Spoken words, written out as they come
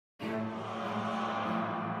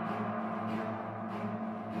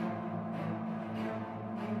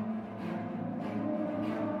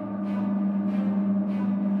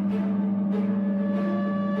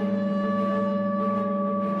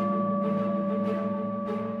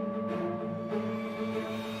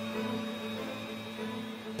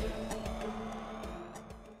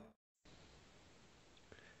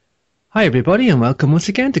Hi, everybody, and welcome once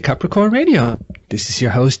again to Capricorn Radio. This is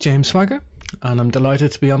your host, James Swagger, and I'm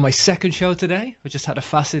delighted to be on my second show today. I just had a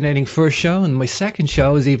fascinating first show, and my second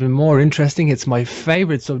show is even more interesting. It's my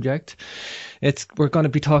favorite subject. We're going to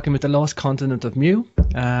be talking about the lost continent of Mu.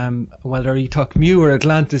 Whether you talk Mu or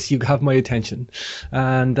Atlantis, you have my attention.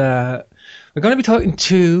 And we're going to be talking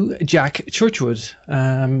to Jack Churchwood.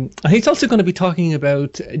 And he's also going to be talking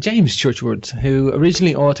about James Churchwood, who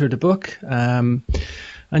originally authored a book.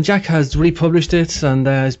 And Jack has republished it and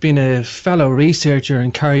has been a fellow researcher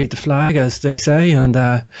and carried the flag, as they say. And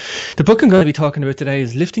the book I'm going to be talking about today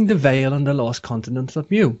is Lifting the Veil on the Lost Continent of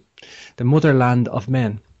Mu, the Motherland of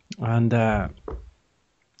Men. And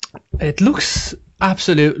it looks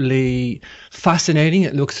absolutely fascinating.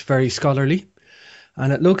 It looks very scholarly.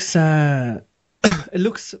 And it looks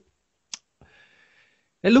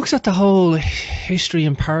It looks at the whole history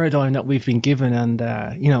and paradigm that we've been given, and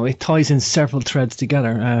it ties in several threads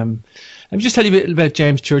together. Let me just tell you a bit about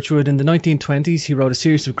James Churchwood. In the 1920s, he wrote a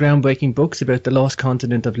series of groundbreaking books about the lost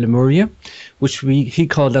continent of Lemuria, which he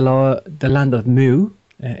called the land of Mu,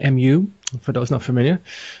 Mu, for those not familiar.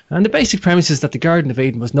 And the basic premise is that the Garden of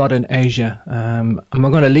Eden was not in Asia. And we're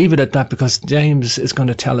going to leave it at that because James is going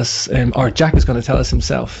to tell us, or Jack is going to tell us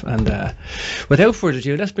himself. And without further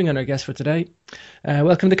ado, let's bring on our guest for today.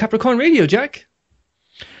 Welcome to Capricorn Radio, Jack.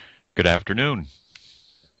 Good afternoon.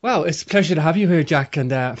 Wow, it's a pleasure to have you here, Jack.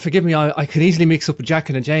 And forgive me, I could easily mix up a Jack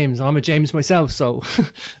and a James. I'm a James myself, so...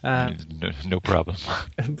 No problem.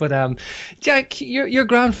 But Jack, your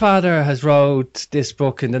grandfather has wrote this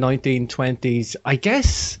book in the 1920s. I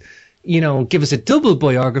guess, give us a double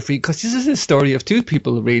biography, because this is a story of two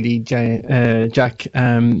people, really, Jack.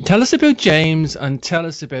 Tell us about James and tell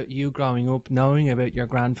us about you growing up, knowing about your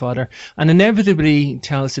grandfather, and inevitably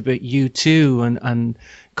tell us about you too, and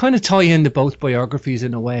kind of tie into both biographies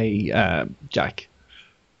in a way, Jack.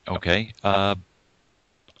 Okay. I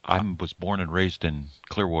was born and raised in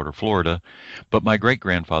Clearwater, Florida, but my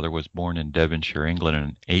great-grandfather was born in Devonshire, England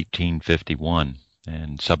in 1851,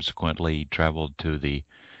 and subsequently traveled to the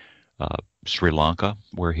Sri Lanka,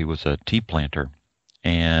 where he was a tea planter.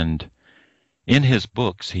 And in his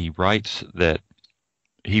books, he writes that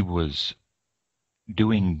he was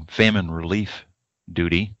doing famine relief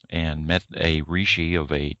duty and met a rishi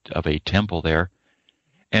of a temple there,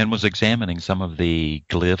 and was examining some of the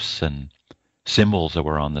glyphs and symbols that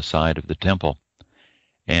were on the side of the temple.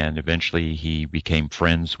 And eventually he became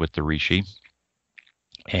friends with the rishi,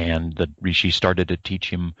 and the rishi started to teach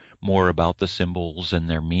him more about the symbols and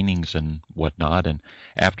their meanings and whatnot. And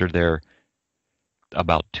after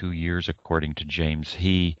about 2 years, according to James,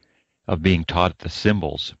 of being taught the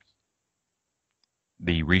symbols,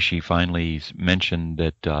 the rishi finally mentioned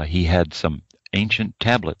that he had some ancient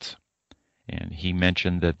tablets. And he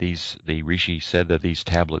mentioned that the rishi said that these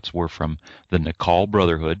tablets were from the Nikal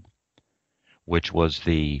Brotherhood, which was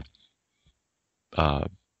they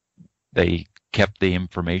kept the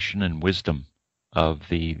information and wisdom of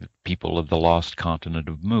the people of the lost continent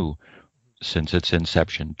of Mu since its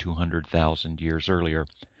inception 200,000 years earlier.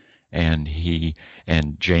 And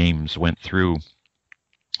James went through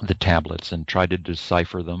the tablets and tried to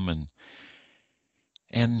decipher them,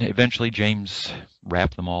 and eventually James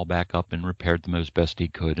wrapped them all back up and repaired them as best he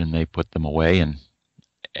could, and they put them away. And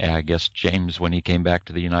I guess James, when he came back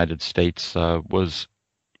to the United States,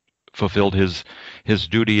 fulfilled his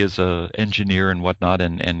duty as a engineer and whatnot,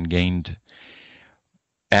 and gained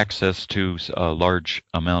access to a large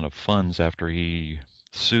amount of funds after he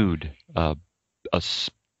sued a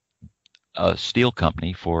steel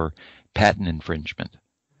company for patent infringement.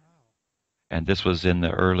 And this was in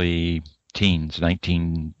the early teens,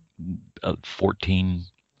 1914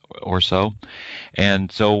 or so.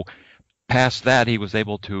 And so past that, he was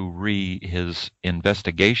able to his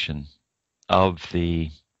investigation of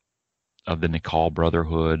the Nikal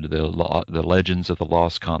Brotherhood, the legends of the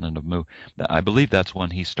lost continent of Mu. I believe that's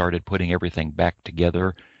when he started putting everything back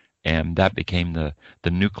together, and that became the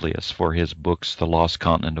nucleus for his books, The Lost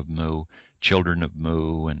Continent of Mu, Children of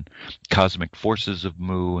Mu, and Cosmic Forces of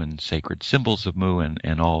Mu, and Sacred Symbols of Mu,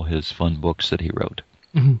 and all his fun books that he wrote.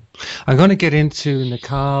 Mm-hmm. I'm going to get into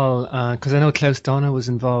Nikal because I know Klaus Donner was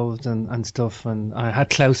involved and stuff, and I had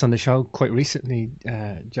Klaus on the show quite recently,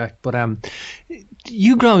 Jack. But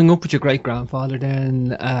you growing up with your great grandfather,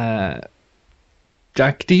 then,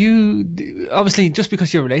 Jack, obviously just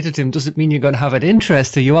because you're related to him doesn't mean you're going to have an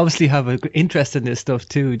interest. So you obviously have an interest in this stuff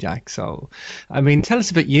too, Jack. So, I mean, tell us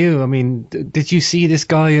about you. I mean, did you see this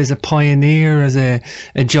guy as a pioneer, as a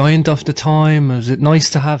giant of the time? Was it nice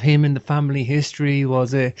to have him in the family history?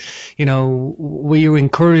 Was it, were you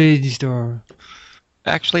encouraged or?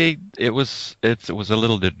 Actually, it was a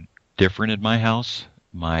little different in my house.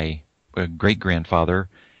 My great-grandfather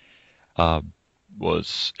uh,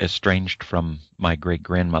 was estranged from my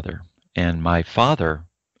great-grandmother, and my father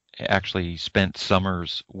actually spent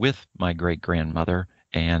summers with my great-grandmother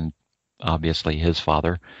and obviously his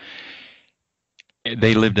father.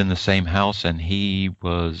 They lived in the same house, and he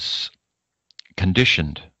was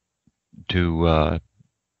conditioned to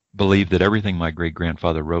believe that everything my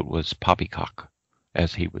great-grandfather wrote was poppycock,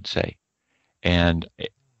 as he would say. And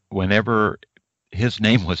whenever his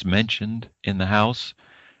name was mentioned in the house,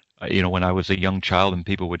 when I was a young child and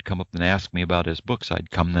people would come up and ask me about his books,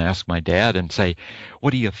 I'd come and ask my dad and say,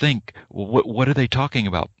 "What do you think? What are they talking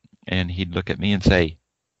about?" And he'd look at me and say,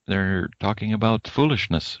 "They're talking about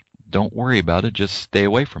foolishness. Don't worry about it. Just stay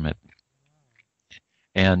away from it."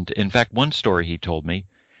 And in fact, one story he told me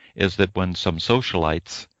is that when some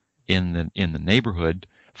socialites in the neighborhood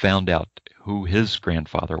found out who his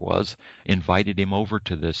grandfather was, invited him over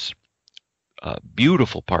to this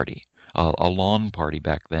beautiful party, a lawn party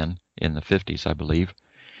back then in the 50s, I believe.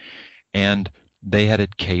 And they had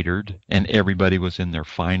it catered, and everybody was in their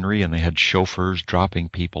finery, and they had chauffeurs dropping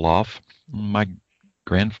people off. My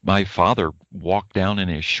father walked down in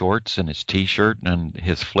his shorts and his T-shirt and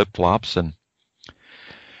his flip-flops, and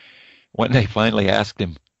when they finally asked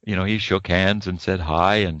him, he shook hands and said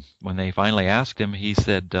hi, and when they finally asked him, he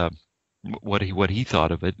said what he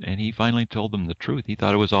thought of it, and he finally told them the truth. He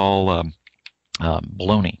thought it was all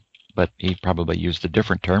baloney, but he probably used a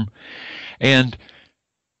different term. And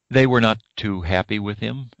they were not too happy with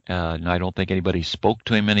him, and I don't think anybody spoke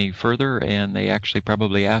to him any further, and they actually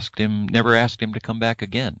probably never asked him to come back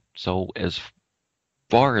again. So as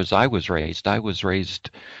far as I was raised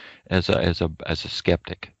as a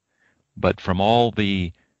skeptic. But from all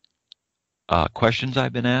the questions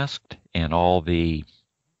I've been asked and all the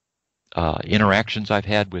interactions I've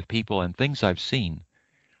had with people and things I've seen,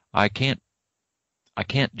 I can't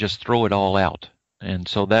just throw it all out. And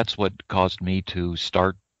so that's what caused me to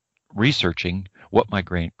start researching what my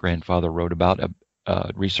grandfather wrote about,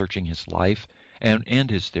 researching his life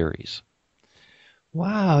and his theories.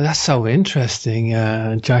 Wow, that's so interesting,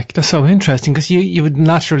 Jack. That's so interesting because you would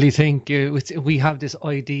naturally think we have this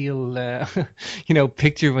ideal,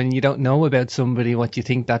 picture when you don't know about somebody, what you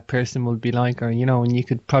think that person will be like, or and you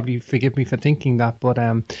could probably forgive me for thinking that, but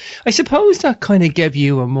I suppose that kind of gave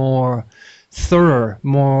you a more thorough,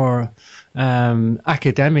 more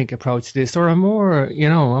academic approach to this, or a more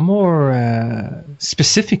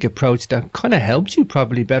specific approach that kind of helped you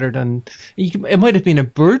probably better than it might have been a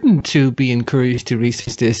burden to be encouraged to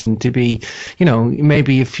research this and to be,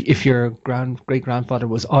 maybe if your great grandfather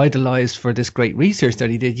was idolized for this great research that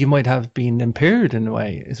he did, you might have been impaired in a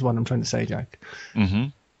way, is what I'm trying to say, Jack. Mm-hmm.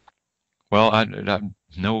 Well,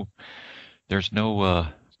 there's no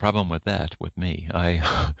problem with that with me. I'm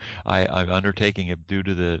undertaking it due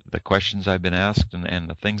to the questions I've been asked and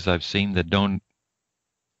the things I've seen that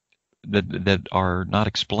are not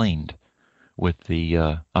explained with the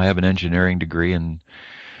I have an engineering degree, and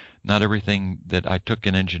not everything that I took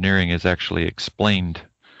in engineering is actually explained,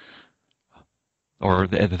 or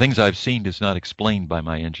the things I've seen is not explained by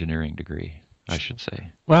my engineering degree, I should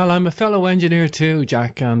say. Well, I'm a fellow engineer too,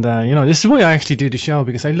 Jack, and this is why I actually do the show,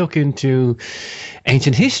 because I look into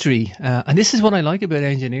ancient history, and this is what I like about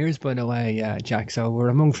engineers, by the way, Jack. So we're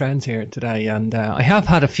among friends here today, and I have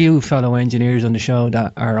had a few fellow engineers on the show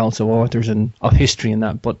that are also authors of history and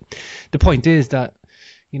that. But the point is that,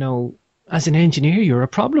 as an engineer, you're a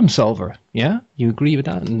problem solver. Yeah, you agree with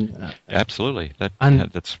that? And absolutely,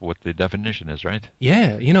 that's what the definition is, right?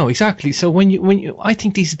 Yeah, exactly. So when you, I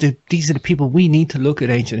think these are the people we need to look at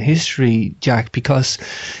ancient history, Jack, because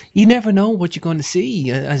you never know what you're going to see.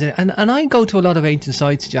 And I go to a lot of ancient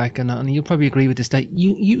sites, Jack, and you'll probably agree with this, that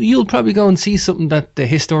you'll probably go and see something that the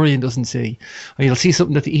historian doesn't see, or you'll see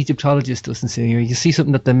something that the Egyptologist doesn't see, or you see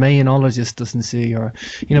something that the Mayanologist doesn't see, or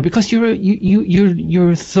because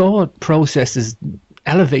your thought process is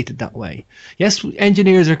elevated that way. Yes,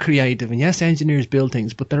 engineers are creative, and yes, engineers build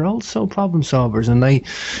things, but they're also problem solvers, and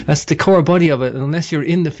that's the core body of it. And unless you're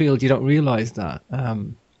in the field, you don't realize that.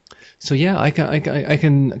 So yeah, I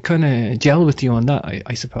can kind of gel with you on that,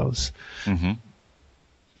 I suppose. Mm-hmm.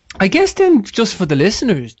 I guess then, just for the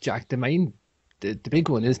listeners, Jack, the big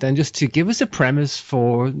one is then just to give us a premise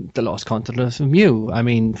for the Lost Continent of Mu. I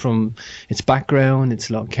mean, from its background, its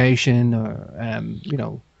location, or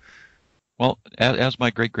Well, as my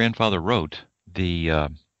great-grandfather wrote,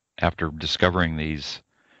 after discovering these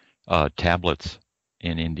tablets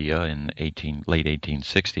in India in late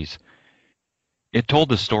 1860s, it told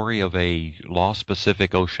the story of a lost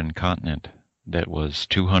Pacific Ocean continent that was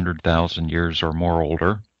 200,000 years or more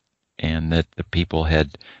older, and that the people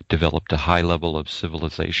had developed a high level of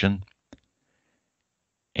civilization,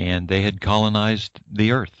 and they had colonized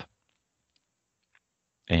the earth.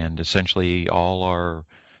 And essentially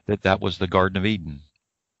that was the Garden of Eden,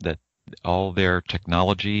 that all their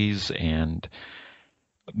technologies and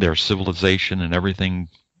their civilization and everything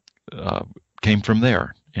came from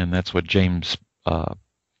there. And that's what James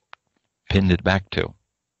pinned it back to.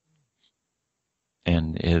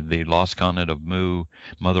 And the Lost Continent of Mu,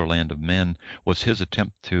 Motherland of Men, was his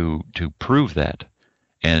attempt to prove that.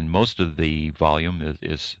 And most of the volume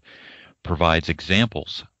provides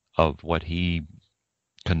examples of what he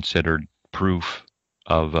considered proof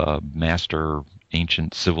of a master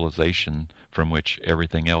ancient civilization from which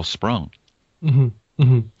everything else sprung. Mm-hmm.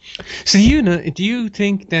 Mm-hmm. So do you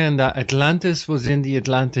think then that Atlantis was in the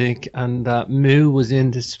Atlantic and that Mu was in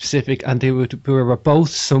the Pacific, and they were both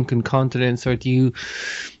sunken continents, or do you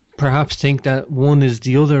perhaps think that one is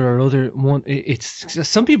the other, or other one? It's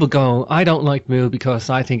some people go, I don't like Mu because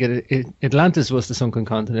I think Atlantis was the sunken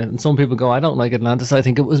continent, and some people go, I don't like Atlantis, I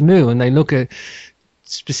think it was Mu, and they look at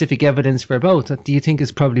specific evidence for both. Do you think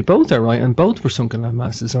it's probably both are right and both were sunken land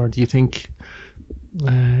masses, or do you think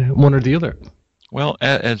one or the other? Well,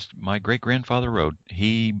 as my great-grandfather wrote,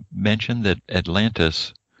 he mentioned that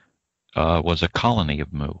Atlantis was a colony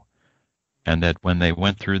of Mu, and that when they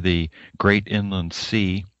went through the Great Inland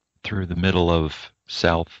Sea through the middle of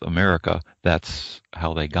South America, that's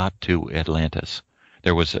how they got to Atlantis.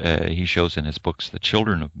 There was he shows in his books The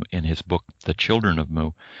Children of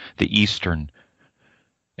Mu, the eastern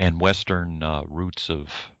and western routes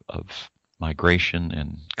of migration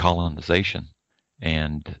and colonization,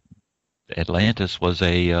 and Atlantis was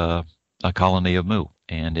a colony of Mu,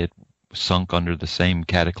 and it sunk under the same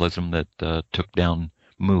cataclysm that took down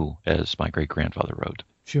Mu, as my great-grandfather wrote.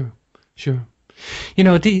 Sure.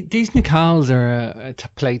 These Nicals are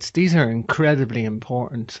plates. These are incredibly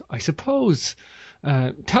important. I suppose,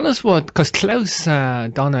 tell us because Klaus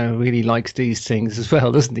Donna really likes these things as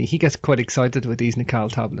well, doesn't he? He gets quite excited with these Nical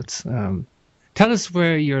tablets. Tell us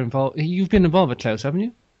where you're involved. You've been involved with Klaus, haven't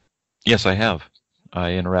you? Yes, I have.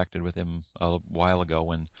 I interacted with him a while ago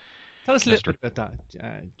when. Tell us a little bit about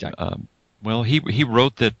that, Jack. Well, he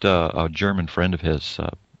wrote that a German friend of his,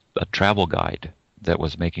 a travel guide that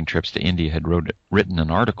was making trips to India, had written an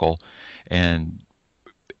article, and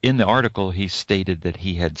in the article he stated that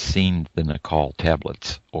he had seen the Nical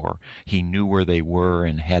tablets, or he knew where they were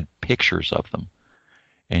and had pictures of them,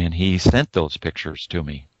 and he sent those pictures to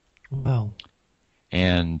me. Wow.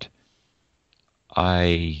 And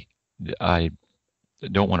I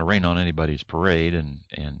don't want to rain on anybody's parade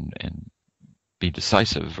and be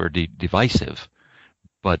decisive or divisive,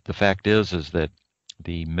 but the fact is that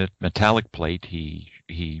the metallic plate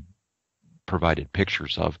he provided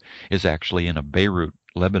pictures of is actually in a Beirut,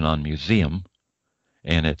 Lebanon museum,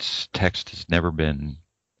 and its text has never been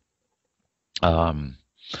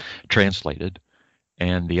translated.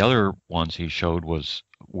 And the other ones he showed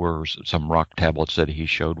were some rock tablets that he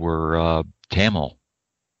showed were Tamil,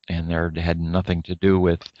 and they had nothing to do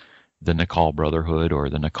with the Nical Brotherhood or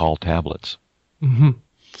the Nical tablets. Mm-hmm.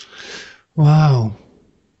 Wow.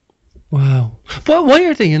 But why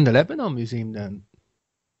are they in the Lebanon Museum then?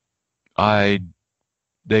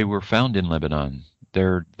 They were found in Lebanon.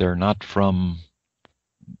 They're not from.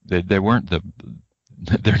 They weren't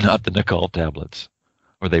They're not the Nical tablets,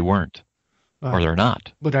 or they weren't, or they're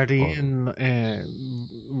not. But are they in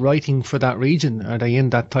writing for that region? Are they in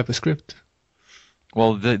that type of script?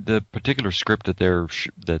 Well, the particular script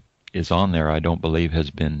that is on there, I don't believe has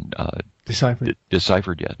been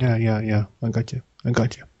deciphered yet. Yeah. I got you.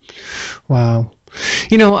 Wow.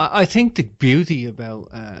 I think the beauty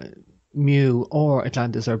about Mu or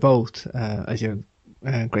Atlantis, or both, as your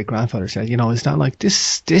great-grandfather said, is that like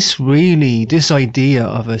this idea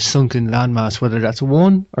of a sunken landmass, whether that's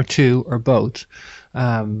one or two or both,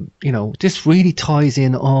 this really ties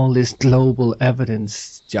in all this global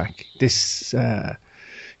evidence, Jack. This,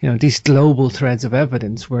 these global threads of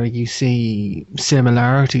evidence where you see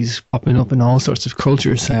similarities popping up in all sorts of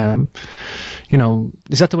cultures. Is that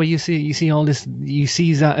the way you see it? You see all this, you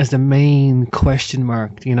see that as the main question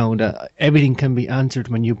mark, that everything can be answered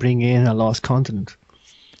when you bring in a lost continent.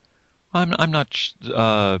 I'm not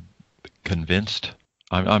convinced.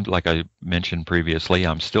 I'm like I mentioned previously,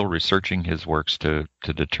 I'm still researching his works to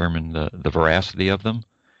determine the veracity of them.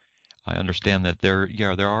 I understand that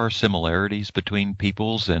there are similarities between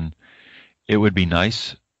peoples, and it would be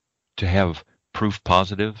nice to have proof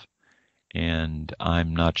positive, and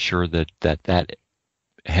I'm not sure that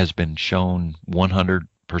has been shown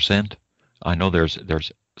 100%. I know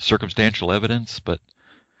there's circumstantial evidence, but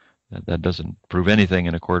That doesn't prove anything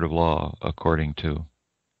in a court of law, according to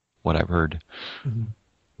what I've heard. Hmm.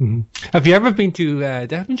 Hmm. Have you ever been to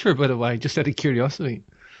Devonshire, by the way, just out of curiosity?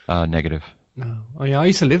 Negative. No. Oh yeah, I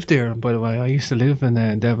used to live there. By the way, I used to live in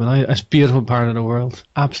Devon. It's a beautiful part of the world.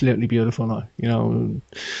 Absolutely beautiful. Like,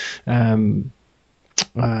 um,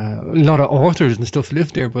 a lot of authors and stuff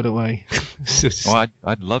live there. By the way, it's Well, just,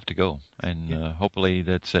 I'd love to go, and yeah, hopefully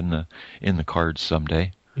that's in the cards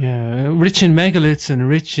someday. yeah, rich in megaliths and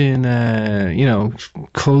rich in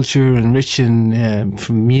culture and rich in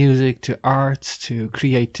from music to arts to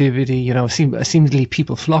creativity. Seemingly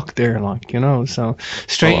people flock there. Like so Well,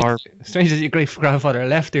 strange. Strange that your great grandfather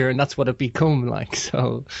left there, and that's what it become like.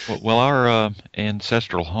 So. our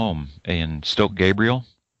ancestral home in Stoke Gabriel,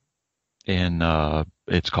 in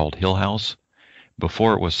it's called Hill House.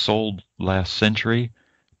 Before it was sold last century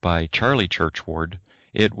by Charlie Churchward,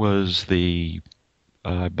 it was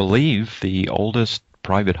I believe, the oldest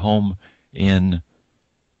private home in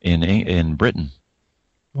Britain.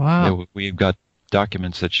 Wow. We've got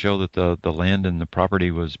documents that show that the land and the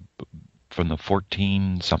property was from the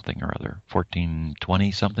 14 something or other,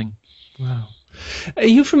 1420 something. Wow. Are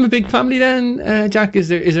you from a big family then, Jack? Is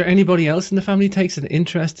there anybody else in the family takes an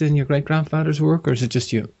interest in your great grandfather's work, or is it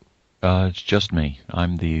just you? It's just me.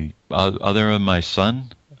 I'm the other than my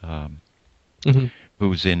son, Hmm.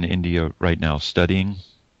 who's in India right now studying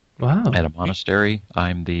Wow. at a monastery.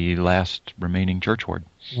 I'm the last remaining churchward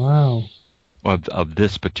Wow. of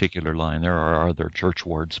this particular line. There are other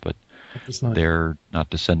churchwards, but That's nice. they're not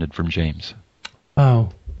descended from James. Wow.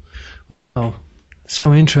 Oh,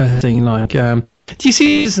 so interesting. Like, do you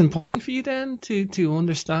see this important for you then to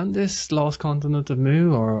understand this lost continent of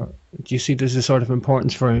Mu, or do you see this as sort of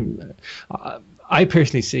importance for? I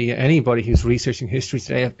personally see anybody who's researching history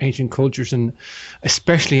today of ancient cultures, and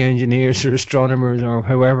especially engineers or astronomers or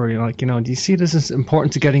however, do you see this as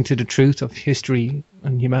important to getting to the truth of history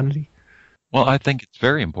and humanity? Well, I think it's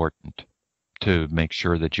very important to make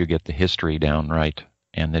sure that you get the history down right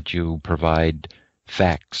and that you provide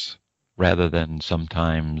facts rather than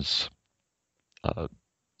sometimes uh,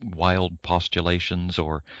 wild postulations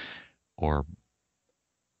or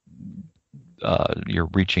you're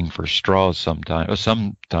reaching for straws sometimes.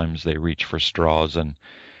 Sometimes they reach for straws, and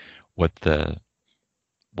what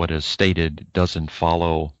is stated doesn't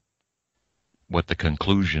follow what the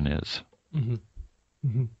conclusion is. Hmm.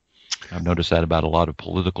 Hmm. I've noticed that about a lot of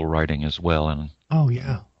political writing as well, and Oh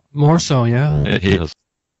yeah, more so, yeah. it is.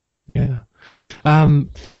 Yeah.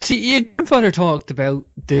 See, your grandfather talked about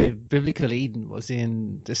the biblical Eden was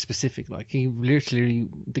in the Pacific. Like he literally,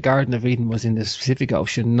 the Garden of Eden was in the Pacific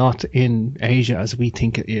Ocean, not in Asia as we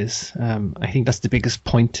think it is. I think that's the biggest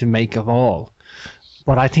point to make of all.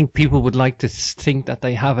 But I think people would like to think that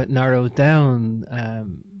they have it narrowed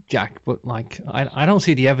down, Jack. But like, I don't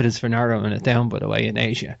see the evidence for narrowing it down. By the way, in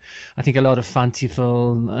Asia, I think a lot of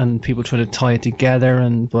fanciful and people trying to tie it together.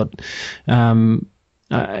 Um,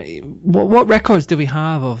 what records do we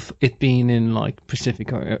have of it being in like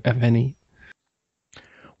Pacific or if any?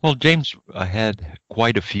 Well, James had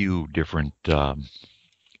quite a few different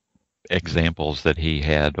examples that he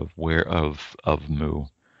had of Mu.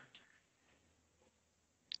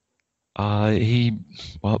 He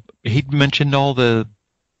mentioned all the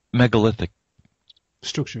megalithic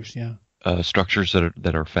Structures, yeah. structures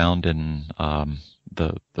that are found in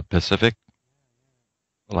the Pacific,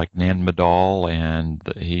 like Nan Madol, and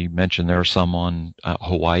he mentioned there are some on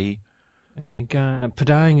Hawaii. Like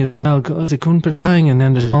Padang as well, the Kun Padang, and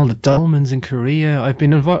then there's all the dolmens in Korea. I've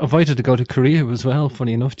been invited to go to Korea as well,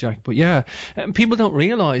 funny enough, Jack. But yeah, people don't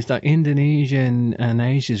realize that Indonesia and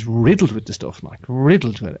Asia is riddled with the stuff, like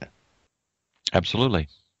riddled with it. Absolutely.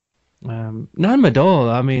 Nan Madol,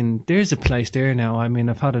 I mean, there's a place there now. I mean,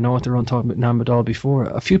 I've had an author on talking about Nan Madol before.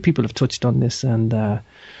 A few people have touched on this, and I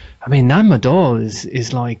mean, Nan Madol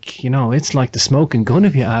is like, it's like the smoking gun,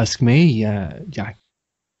 if you ask me, Jack.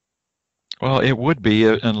 Well, it would be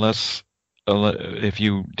unless if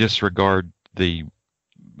you disregard the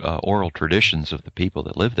oral traditions of the people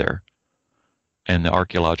that live there and the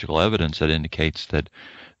archaeological evidence that indicates that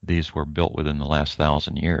these were built within the last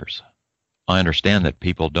 1,000 years. I understand that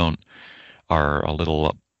people are a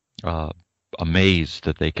little amazed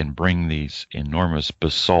that they can bring these enormous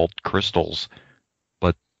basalt crystals,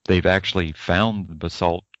 but they've actually found the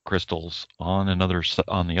basalt crystals on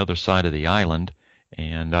the other side of the island,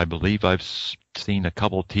 and I believe I've seen a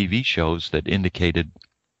couple TV shows that indicated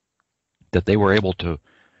that they were able to,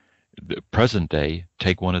 the present day,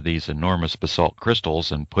 take one of these enormous basalt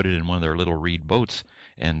crystals and put it in one of their little reed boats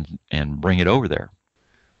and bring it over there.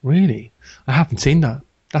 Really? I haven't seen that.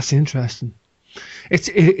 That's interesting. It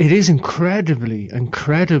is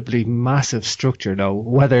incredibly massive structure, though.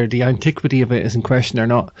 Whether the antiquity of it is in question or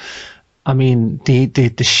not, I mean,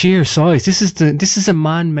 the sheer size. This is a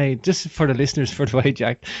man-made. Just for the listeners, for the way,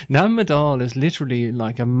 Jack, Nan Madol is literally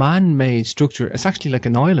like a man-made structure. It's actually like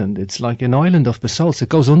an island. It's like an island of basalt. It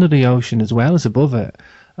goes under the ocean as well as above it.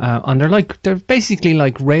 And they're basically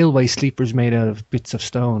like railway sleepers made out of bits of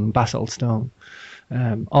stone, basalt stone,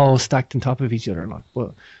 all stacked on top of each other. Like,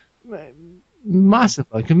 but massive,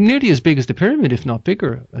 like nearly as big as the pyramid, if not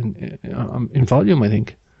bigger, in volume, I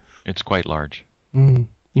think. It's quite large. Mm.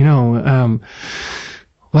 You know,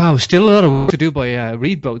 wow, still a lot of work to do by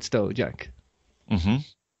reed boats, though, Jack. Mm-hmm.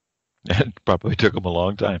 It probably took them a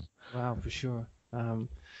long time. Wow, for sure. You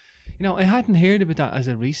know, I hadn't heard about that as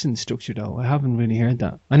a recent structure, though. I haven't really heard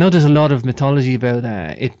that. I know there's a lot of mythology about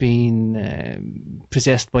it being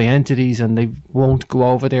possessed by entities, and they won't go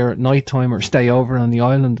over there at night time or stay over on the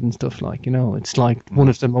island and stuff. Like, you know, it's like one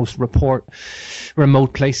of the most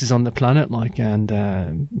remote places on the planet, like,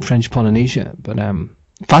 and French Polynesia. But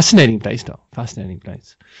fascinating place, though. Fascinating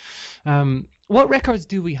place. What records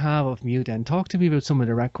do we have of Mew, then? Talk to me about some of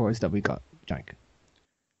the records that we got, Jack.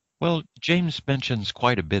 Well, James mentions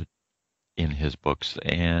quite a bit in his books,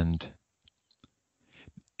 and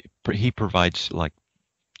he provides like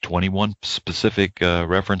 21 specific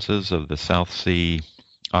references of the South Sea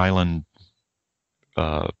island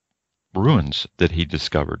ruins that he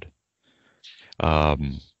discovered.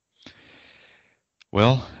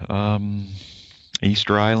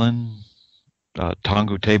 Easter Island,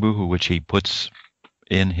 Tonga Tebu, which he puts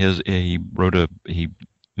in his, he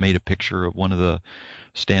made a picture of one of the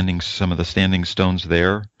some of the standing stones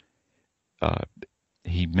there.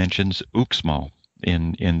 He mentions Uxmal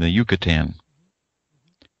in the Yucatan,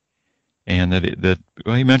 and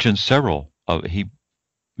he mentions several of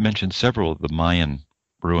the Mayan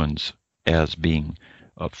ruins as being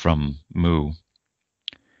from Mu,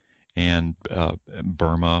 and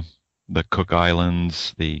Burma, the Cook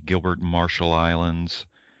Islands, the Gilbert and Marshall Islands,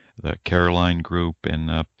 the Caroline Group, and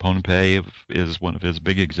Pohnpei is one of his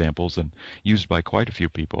big examples and used by quite a few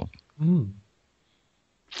people. Mm.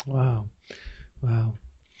 Wow.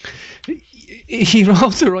 He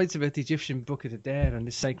also writes about the Egyptian Book of the Dead and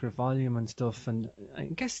the sacred volume and stuff, and I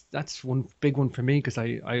guess that's one big one for me because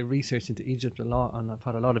I researched into Egypt a lot, and I've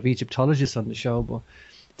had a lot of Egyptologists on the show. But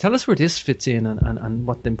tell us where this fits in and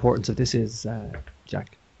what the importance of this is,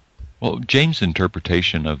 Jack. Well, James'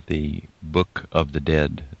 interpretation of the Book of the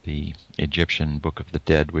Dead, the Egyptian Book of the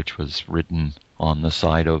Dead, which was written on the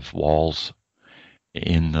side of walls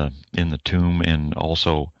in the tomb and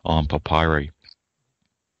also on papyri,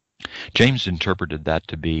 James interpreted that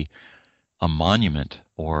to be a monument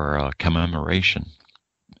or a commemoration.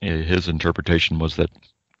 His interpretation was that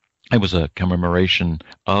it was a commemoration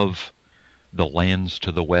of the lands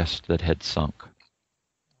to the west that had sunk.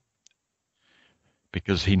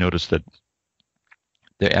 Because he noticed that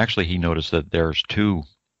there's two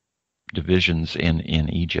divisions in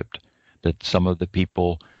Egypt, that some of the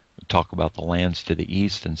people talk about the lands to the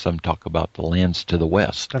east and some talk about the lands to the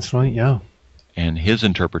west. That's right, yeah. And his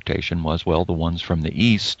interpretation was, well, the ones from the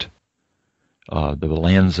east, the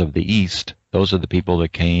lands of the east, those are the people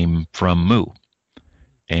that came from Mu,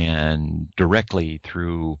 and directly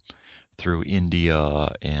through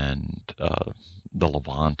India and the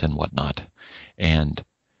Levant and whatnot. And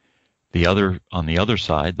on the other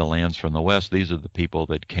side, the lands from the west, these are the people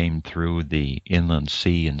that came through the inland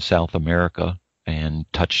sea in South America and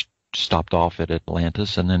stopped off at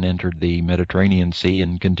Atlantis and then entered the Mediterranean Sea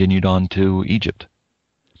and continued on to Egypt.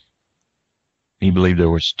 He believed there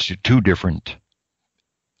was two different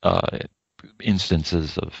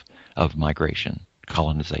instances of migration,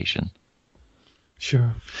 colonization.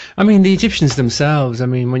 Sure. I mean, the Egyptians themselves, I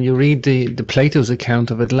mean, when you read the Plato's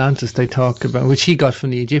account of Atlantis, they talk about, which he got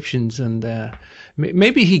from the Egyptians, and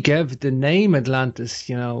maybe he gave the name Atlantis,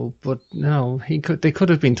 you know, but no, they could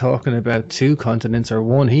have been talking about two continents or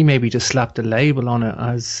one. He maybe just slapped a label on it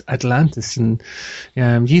as Atlantis. And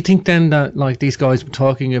do you think then that, like, these guys were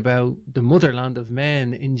talking about the motherland of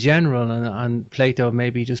men in general, and Plato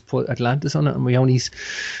maybe just put Atlantis on it, and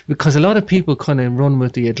because a lot of people kind of run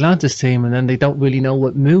with the Atlantis team and then they don't really know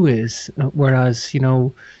what Mu is, whereas, you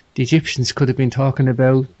know, the Egyptians could have been talking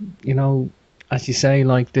about, you know, as you say,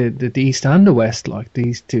 like the east and the west, like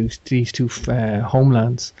these two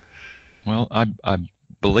homelands. Well, I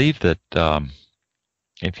believe that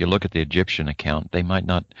if you look at the Egyptian account, they might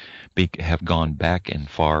not have gone back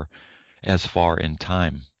as far in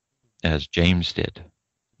time as James did,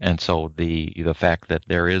 and so the fact that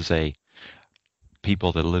there is a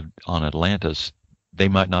people that lived on Atlantis, they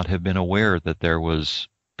might not have been aware that there was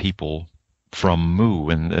people from Mu,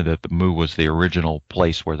 and that the Mu was the original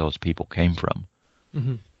place where those people came from.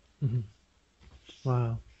 Hmm. Hmm.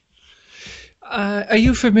 Wow. Are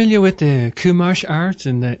you familiar with the Chumash art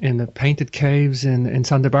in the painted caves in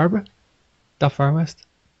Santa Barbara, that far west?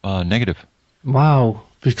 Negative. Wow,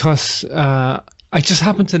 because I just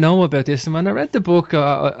happened to know about this, and when I read the book,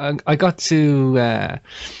 I got to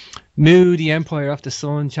Mu, the Empire of the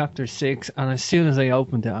Sun, chapter 6, and as soon as I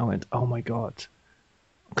opened it, I went, "Oh my God!"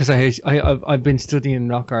 Because I've been studying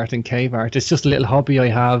rock art and cave art. It's just a little hobby I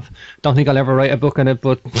have. Don't think I'll ever write a book on it,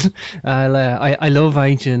 but I love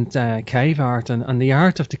ancient cave art and the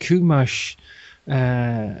art of the Chumash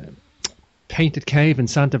painted cave in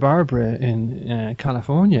Santa Barbara in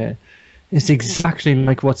California. It's exactly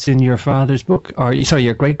like what's in your father's book, or sorry,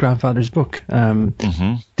 your great grandfather's book.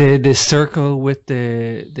 The circle with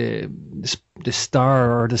the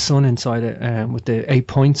star or the sun inside it, with the 8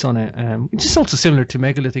 points on it. It's just also similar to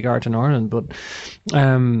megalithic art in Ireland, but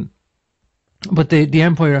the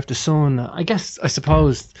Empire of the Sun, I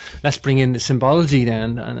suppose, let's bring in the symbology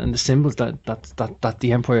then and the symbols that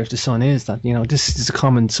the Empire of the Sun is, that, this is a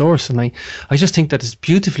common source. And I just think that it's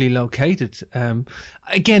beautifully located.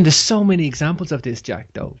 Again, there's so many examples of this, Jack,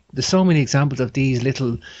 though. There's so many examples of these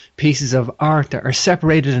little pieces of art that are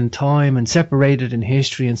separated in time and separated in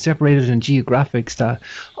history and separated in geographics that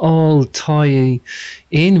all tie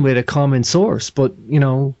in with a common source. But,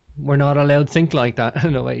 we're not allowed to think like that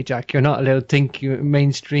in a way, Jack. You're not allowed to think.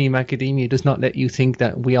 Mainstream academia does not let you think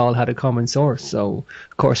that we all had a common source. So,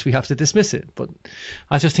 of course, we have to dismiss it. But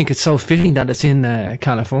I just think it's so fitting that it's in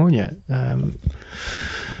California. Well,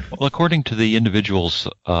 according to the individuals,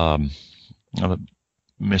 Mr.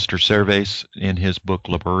 Cervais, in his book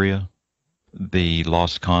Lemuria, the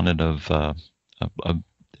lost continent of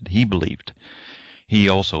he believed, he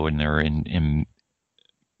also in there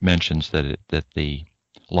mentions that the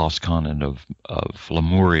lost continent of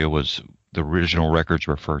Lemuria was, the original records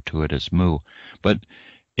refer to it as Mu. But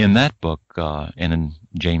in that book,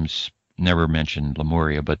 James never mentioned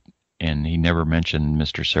Lemuria, and he never mentioned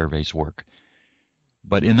Mr. Cervais' work.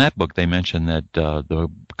 But in that book, they mention that the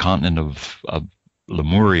continent of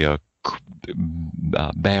Lemuria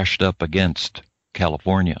bashed up against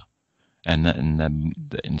California. And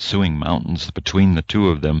the ensuing mountains between the two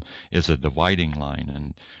of them is a dividing line,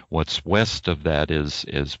 and what's west of that is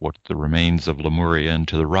what the remains of Lemuria, and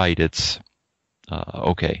to the right it's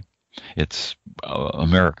it's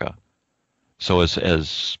America. So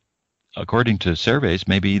as according to Cervais,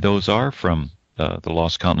 maybe those are from the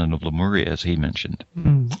lost continent of Lemuria, as he mentioned.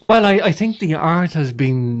 Well, I think the art has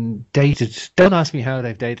been dated. Don't ask me how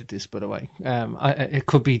they've dated this, by the way. It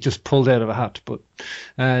could be just pulled out of a hat, but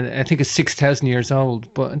I think it's 6,000 years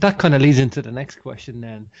old. But that kind of leads into the next question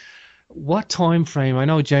then. What time frame? I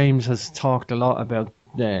know James has talked a lot about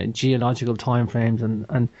the geological time frames,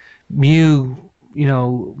 and Mu,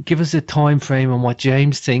 give us a time frame on what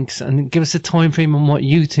James thinks, and give us a time frame on what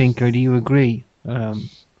you think, or do you agree?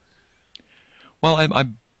 Well,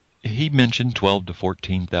 he mentioned 12 to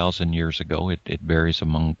 14,000 years ago. It varies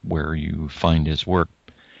among where you find his work.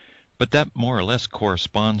 But that more or less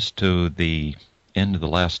corresponds to the end of the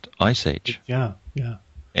last ice age. Yeah.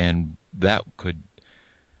 And that could...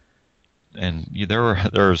 And there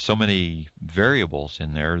are so many variables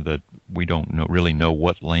in there that we don't really know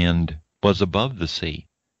what land was above the sea,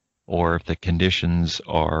 or if the conditions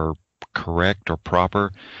are correct or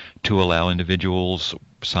proper to allow individuals,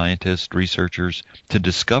 scientists, researchers to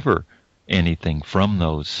discover anything from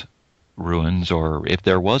those ruins, or if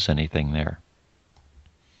there was anything there.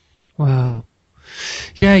 Wow.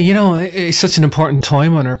 Yeah, it's such an important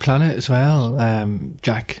time on our planet as well,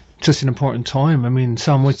 Jack. Such an important time. I mean,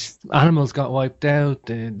 so much animals got wiped out,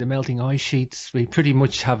 the melting ice sheets. We pretty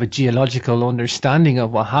much have a geological understanding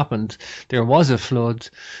of what happened. There was a flood.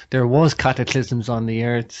 There was cataclysms on the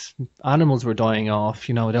earth. Animals were dying off.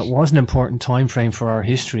 That was an important time frame for our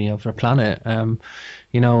history of our planet.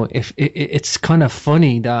 If it's kind of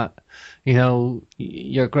funny that,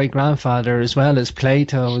 your great-grandfather, as well as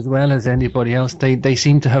Plato, as well as anybody else, they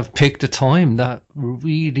seem to have picked a time that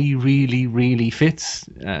really, really, really fits,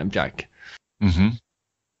 Jack. Mm-hmm.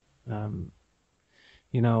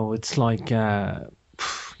 It's like,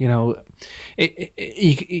 you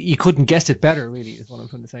couldn't guess it better, really, is what I'm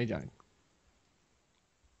trying to say, Jack.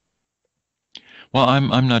 Well,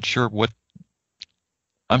 I'm not sure what...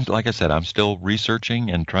 like I said, I'm still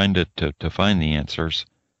researching and trying to find the answers.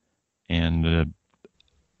 And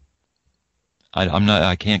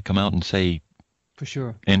I can't come out and say for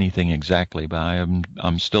sure anything exactly, but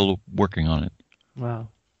I'm still working on it. Wow,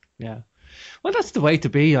 yeah. Well, that's the way to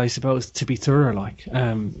be, I suppose, to be thorough,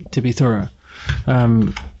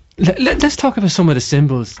 Let's talk about some of the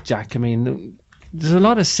symbols, Jack. I mean, there's a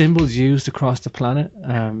lot of symbols used across the planet.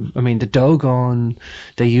 I mean, the Dogon,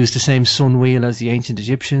 they use the same sun wheel as the ancient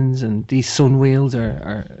Egyptians, and these sun wheels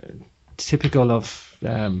are typical of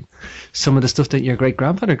some of the stuff that your great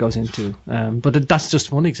grandfather goes into. But that's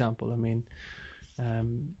just one example. I mean,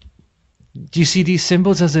 do you see these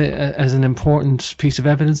symbols as an important piece of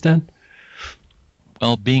evidence then?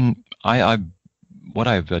 Well, what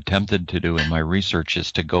I've attempted to do in my research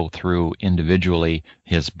is to go through individually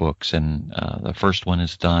his books, and the first one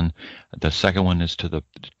is done. The second one is to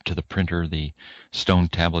the printer, the Stone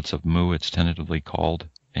Tablets of Mu, it's tentatively called,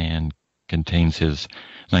 and contains his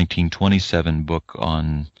 1927 book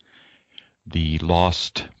on the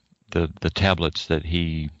tablets that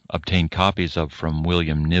he obtained copies of from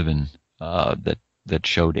William Niven that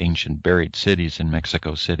showed ancient buried cities in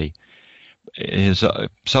Mexico City. His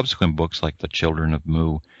subsequent books, like The Children of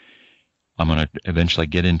Mu, I'm going to eventually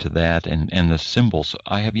get into that, and the symbols.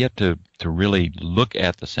 I have yet to really look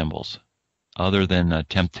at the symbols, other than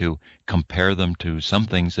attempt to compare them to some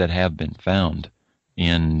things that have been found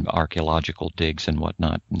in archaeological digs and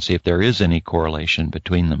whatnot, and see if there is any correlation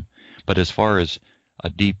between them. But as far as a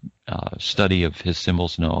deep study of his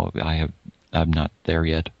symbols, no, I'm not there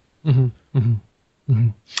yet. Mm-hmm, mm-hmm,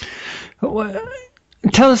 mm-hmm. Well,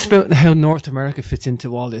 tell us about how North America fits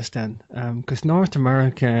into all this then, because North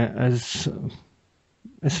America, as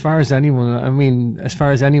far as anyone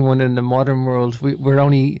in the modern world, we're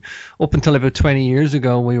only, up until about 20 years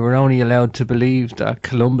ago, we were only allowed to believe that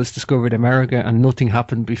Columbus discovered America and nothing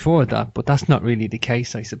happened before that, but that's not really the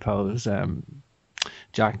case, I suppose,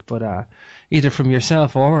 Jack. But either from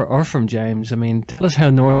yourself or from James, I mean, tell us how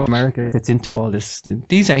North America fits into all this,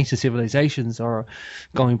 these ancient civilizations, or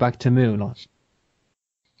going back to Mu.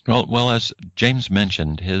 Well, as James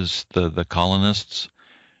mentioned, the colonists,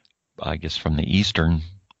 I guess from the eastern,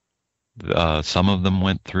 some of them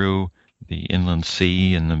went through the inland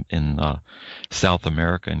sea in South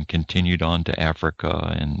America and continued on to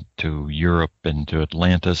Africa and to Europe and to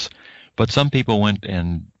Atlantis. But some people went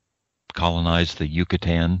and colonized the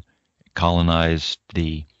Yucatan, colonized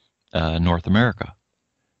the North America.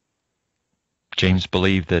 James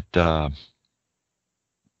believed that the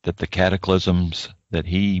cataclysms that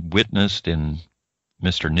he witnessed in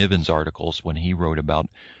Mr. Niven's articles when he wrote about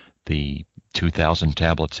the 2,000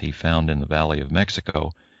 tablets he found in the Valley of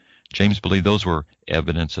Mexico, James believed those were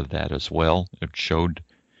evidence of that as well. It showed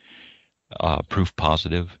proof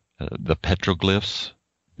positive. The petroglyphs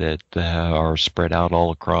that are spread out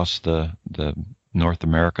all across the North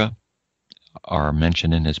America are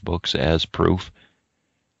mentioned in his books as proof.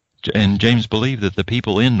 And James believed that the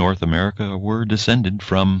people in North America were descended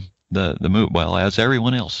from the Mu, well, as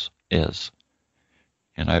everyone else is.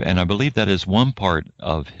 And I believe that is one part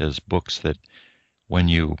of his books, that when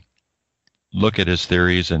you look at his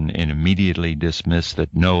theories and immediately dismiss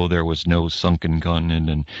that, no, there was no sunken continent,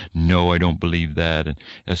 and no, I don't believe that. And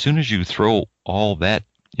as soon as you throw all that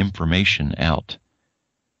information out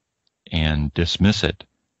and dismiss it,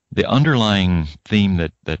 the underlying theme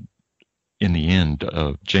that in the end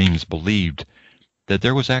James believed that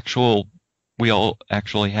there was we all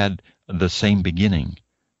actually had the same beginning,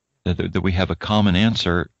 that we have a common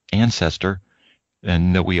ancestor,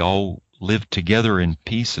 and that we all lived together in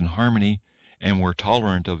peace and harmony and were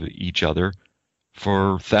tolerant of each other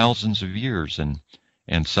for thousands of years.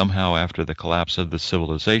 And somehow after the collapse of the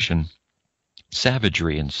civilization,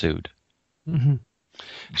 savagery ensued. Mm-hmm.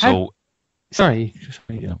 Sorry.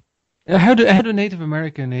 Yeah. How do Native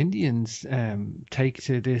American Indians take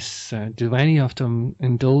to this? Do any of them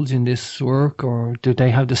indulge in this work, or do they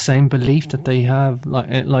have the same belief that they have?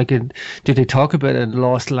 Do they talk about a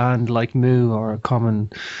lost land like Mu, or a common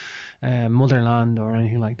motherland, or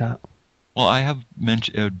anything like that? Well, I have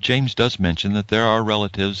mentioned. James does mention that there are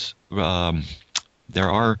relatives. There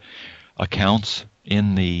are accounts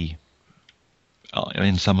in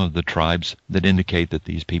some of the tribes that indicate that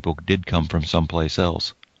these people did come from someplace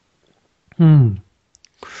else.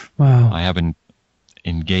 Wow. I haven't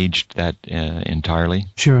engaged that entirely.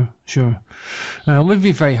 Sure. It would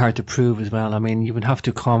be very hard to prove as well. I mean, you'd have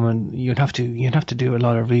to do a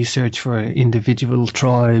lot of research for individual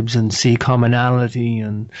tribes and see commonality.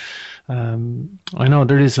 And I know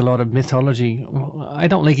there is a lot of mythology. I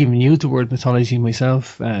don't like even use the word mythology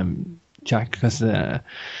myself, Jack, because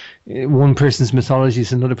one person's mythology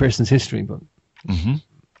is another person's history. But. Mm-hmm.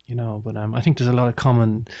 But I think there's a lot of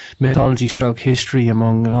common mythology stroke history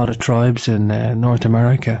among a lot of tribes in North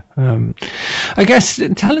America. I guess,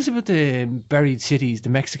 tell us about the buried cities, the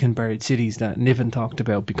Mexican buried cities that Niven talked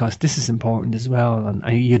about, because this is important as well. And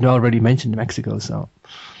you'd already mentioned Mexico, so.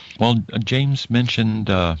 Well, James mentioned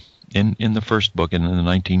in the first book, in the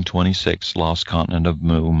 1926 Lost Continent of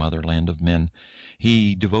Mu, Motherland of Men,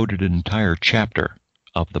 he devoted an entire chapter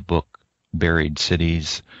of the book, Buried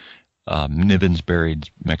Cities, Niven's Buried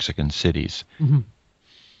Mexican Cities. Mm-hmm.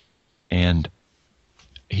 And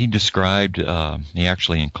he described, he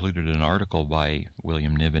actually included an article by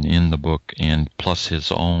William Niven in the book, and plus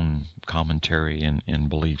his own commentary and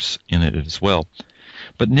beliefs in it as well.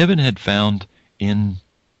 But Niven had found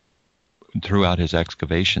throughout his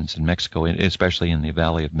excavations in Mexico, especially in the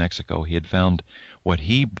Valley of Mexico, he had found what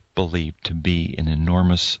he believed to be an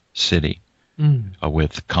enormous city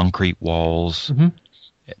with concrete walls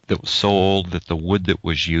that was so old that the wood that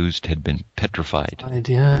was used had been petrified.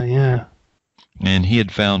 Yeah. And he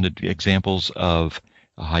had found examples of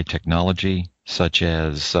high technology, such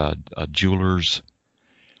as a jeweler's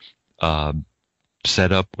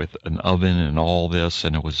set up with an oven and all this,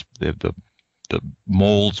 and it was the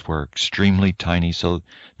molds were extremely tiny, so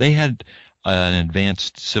they had an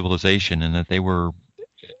advanced civilization in that they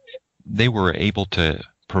were able to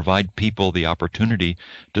provide people the opportunity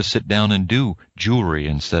to sit down and do jewelry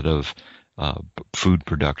instead of food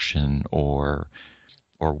production or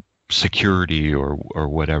security or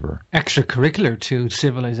whatever. Extracurricular to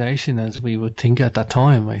civilization, as we would think at that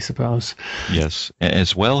time, I suppose. Yes.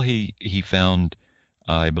 As well, he found,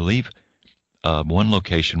 I believe, one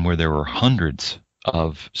location where there were hundreds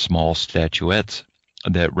of small statuettes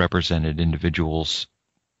that represented individuals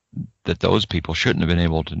that those people shouldn't have been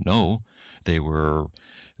able to know. They were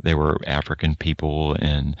African people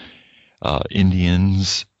and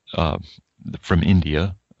Indians from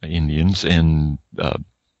India, Indians and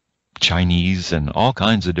Chinese and all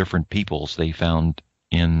kinds of different peoples they found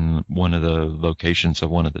in one of the locations of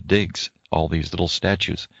one of the digs, all these little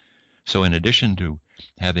statues. So in addition to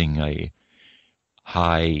having a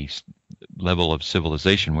high level of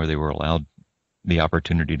civilization where they were allowed the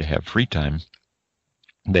opportunity to have free time,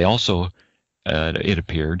 they also, it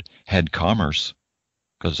appeared, had commerce,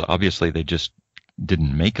 because obviously they just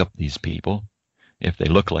didn't make up these people. If they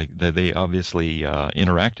look like, they obviously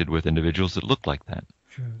interacted with individuals that looked like that.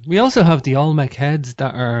 Sure. We also have the Olmec heads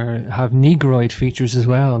that have negroid features as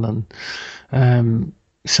well, and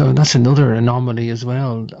so that's another anomaly as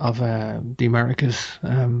well of the Americas.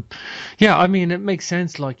 Yeah, I mean, it makes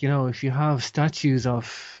sense. Like, if you have statues of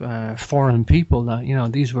foreign people, that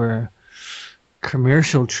these were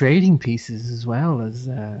commercial trading pieces as well as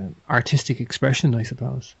artistic expression, I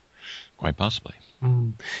suppose. Quite possibly.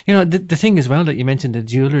 The thing as well that you mentioned, the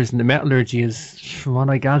jewelers and the metallurgy, is, from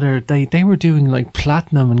what I gathered, they were doing like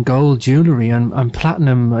platinum and gold jewelry, and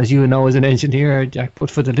platinum, as you know as an engineer, Jack,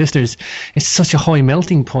 but for the listeners, it's such a high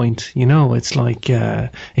melting point. It's like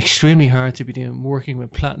extremely hard to be working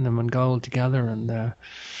with platinum and gold together, and a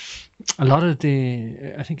lot of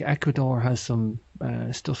I think Ecuador has some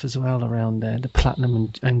stuff as well around the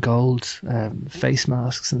platinum and gold face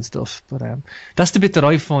masks and stuff. But that's the bit that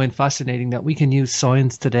I find fascinating, that we can use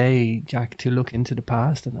science today, Jack, to look into the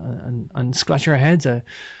past and scratch our heads at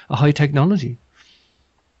a high technology.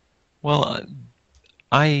 Well,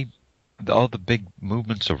 all the big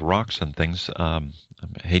movements of rocks and things, I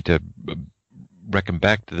hate to reckon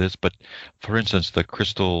back to this, but for instance, the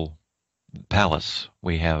Crystal Palace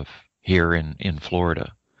we have here in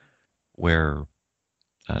Florida, where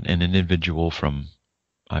an individual from,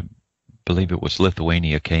 I believe it was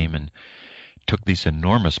Lithuania, came and took these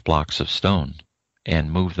enormous blocks of stone and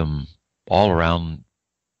moved them all around.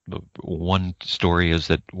 One story is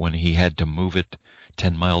that when he had to move it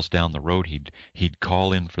 10 miles down the road, he'd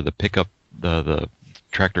call in for the pickup, the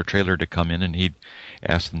tractor trailer to come in, and he'd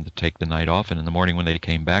ask them to take the night off, and in the morning when they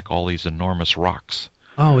came back, all these enormous rocks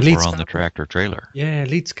were on the tractor trailer. Yeah,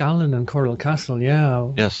 Leedskallen and Coral Castle,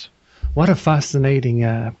 yeah. Yes. What a fascinating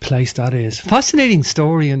place that is. Fascinating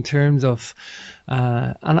story in terms of,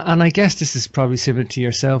 and I guess this is probably similar to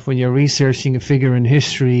yourself when you're researching a figure in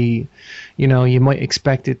history. You might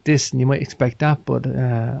expect it this and you might expect that, but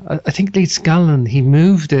I think Leedskallen, he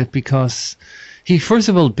moved it because he first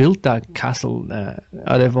of all built that castle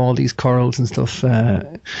out of all these corals and stuff.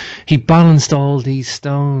 He balanced all these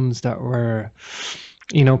stones that were,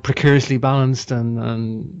 precariously balanced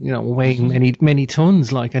and weighing many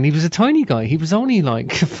tons, and he was a tiny guy. He was only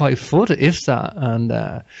like 5 foot, if that,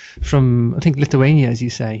 and from, I think, Lithuania, as you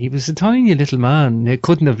say. He was a tiny little man. He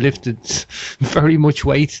couldn't have lifted very much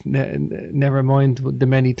weight, never mind the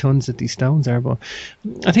many tons that these stones are. But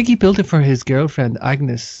I think he built it for his girlfriend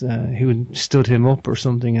Agnes, who stood him up or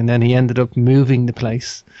something, and then he ended up moving the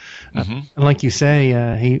place. And like you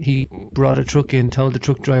say, he brought a truck in, told the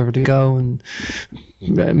truck driver to go, and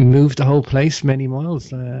moved the whole place many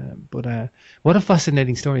miles. But what a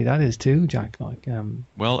fascinating story that is too, Jack. Like,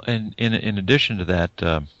 Well, and in addition to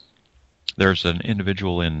that, there's an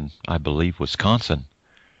individual in, I believe, Wisconsin,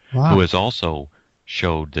 who wow, has also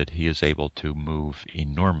showed that he is able to move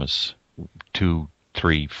enormous 2,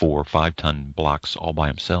 3, 4, 5 ton blocks all by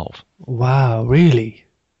himself wow, really,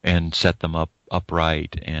 and set them up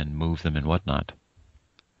upright and move them and whatnot.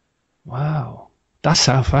 wow, that's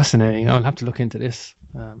so fascinating. I'll have to look into this.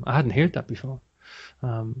 I hadn't heard that before.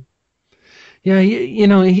 Um, Yeah,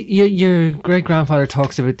 your great grandfather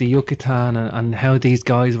talks about the Yucatan and how these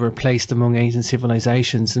guys were placed among ancient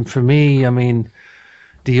civilizations. And for me, I mean,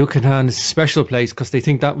 the Yucatan is a special place because they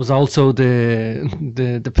think that was also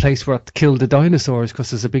the place where it killed the dinosaurs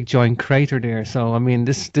because there's a big giant crater there. So I mean,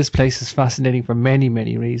 this place is fascinating for many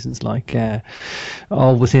reasons, like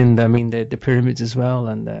all within the pyramids as well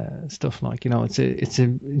and stuff like it's a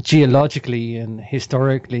geologically and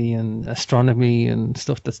historically and astronomy and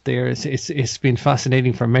stuff that's there. It's been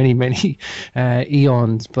fascinating for many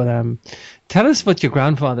eons. But tell us what your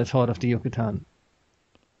grandfather thought of the Yucatan.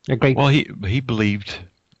 Your great. Well, he believed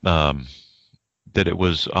that it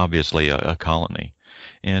was obviously a colony,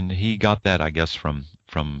 and he got that, I guess, from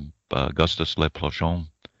Augustus Le Plongeon,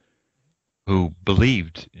 who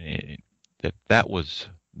believed that that was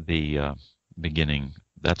the beginning.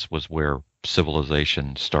 That was where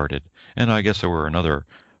civilization started, and I guess there were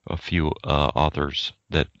a few authors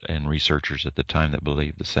that and researchers at the time that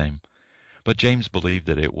believed the same. But James believed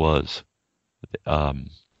that it was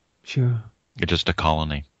Sure. just a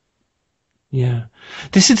colony. Yeah,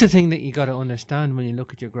 this is the thing that you got to understand when you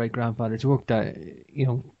look at your great grandfather's work. That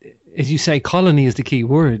as you say, colony is the key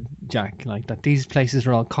word, Jack. Like that, these places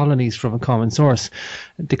are all colonies from a common source.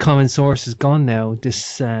 The common source is gone now. This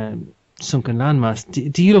sunken landmass.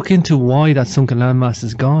 Do you look into why that sunken landmass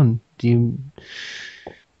is gone? Do you?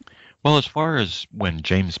 Well, as far as when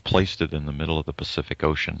James placed it in the middle of the Pacific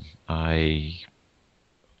Ocean, I'm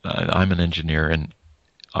an engineer, and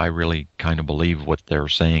I really kind of believe what they're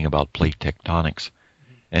saying about plate tectonics,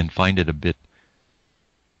 and find it a bit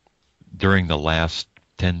during the last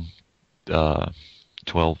 10,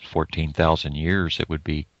 12, 14,000 years, it would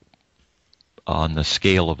be on the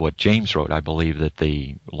scale of what James wrote. I believe that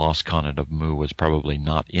the lost continent of Mu was probably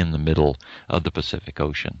not in the middle of the Pacific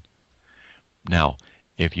Ocean. Now,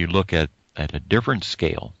 if you look at a different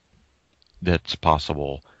scale, that's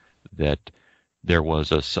possible that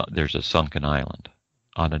there's a sunken island.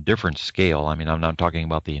 On a different scale, I mean, I'm not talking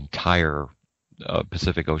about the entire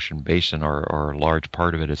Pacific Ocean basin or a large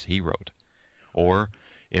part of it as he wrote. Or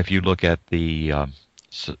if you look at the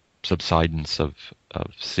subsidence of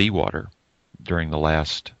seawater during the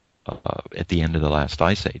last, at the end of the last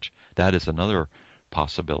ice age, that is another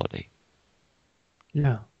possibility.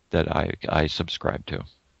 Yeah. That I subscribe to.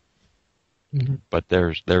 Mm-hmm. But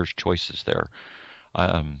there's choices there.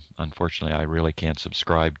 Unfortunately, I really can't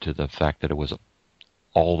subscribe to the fact that it was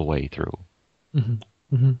all the way through. Mm-hmm.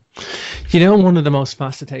 Mm-hmm. One of the most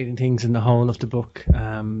fascinating things in the whole of the book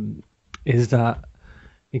is that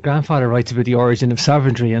your grandfather writes about the origin of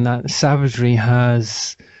savagery, and that savagery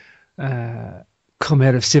has come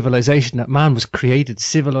out of civilization, that man was created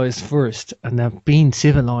civilized first, and that being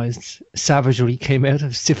civilized, savagery came out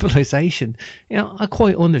of civilization. I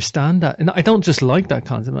quite understand that, and I don't just like that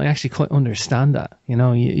concept, I actually quite understand that.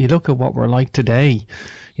 You look at what we're like today,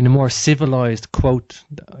 more civilized, quote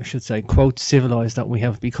civilized that we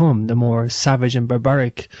have become, the more savage and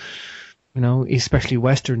barbaric, especially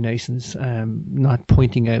Western nations, not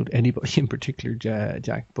pointing out anybody in particular,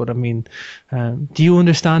 Jack, but I mean, do you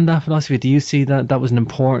understand that philosophy? Do you see that was an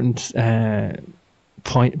important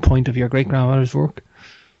point of your great-grandfather's work?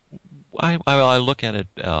 I look at it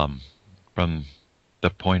from the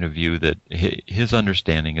point of view that his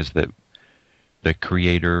understanding is that the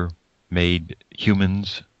Creator made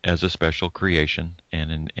humans as a special creation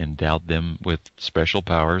and endowed them with special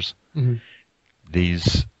powers. Mm-hmm.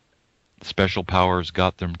 These special powers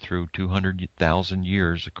got them through 200,000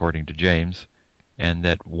 years, according to James, and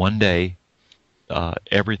that one day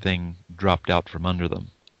everything dropped out from under them.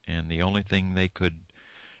 And the only thing they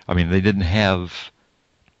didn't have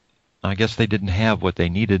what they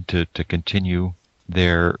needed to continue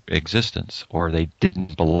their existence, or they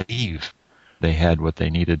didn't believe they had what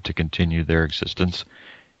they needed to continue their existence,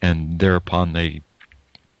 and thereupon they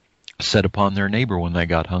set upon their neighbor when they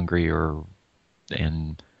got hungry,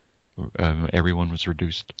 and everyone was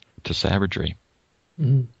reduced to savagery.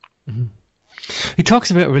 Mm-hmm. Mm-hmm. He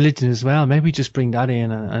talks about religion as well. Maybe just bring that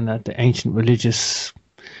in, and that the ancient religious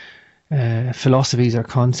philosophies or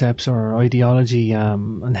concepts or ideology,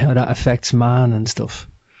 and how that affects man and stuff.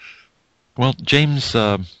 Well, James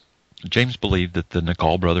believed that the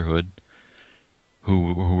Naqal Brotherhood,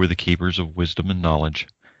 who were the keepers of wisdom and knowledge,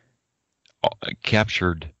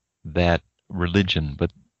 captured that religion,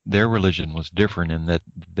 but their religion was different in that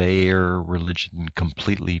their religion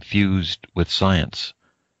completely fused with science.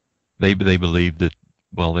 They believed that,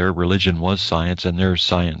 well, their religion was science and their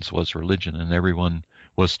science was religion, and everyone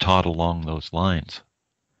was taught along those lines,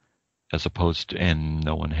 as opposed to, and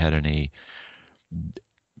no one had any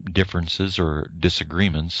differences or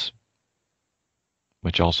disagreements,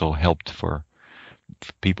 which also helped for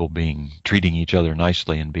people treating each other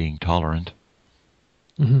nicely and being tolerant.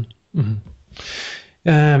 Mm-hmm.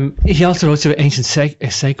 Mm-hmm. He also wrote about ancient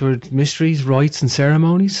sacred mysteries, rites, and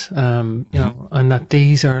ceremonies. You know, and that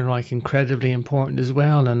these are like incredibly important as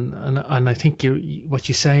well. And I think what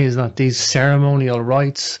you say is that these ceremonial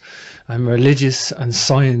rites and religious and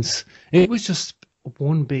science, it was just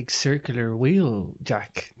one big circular wheel,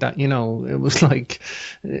 Jack. That, you know, it was like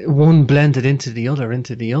one blended into the other.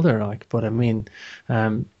 Like, but I mean,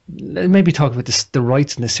 maybe talk about the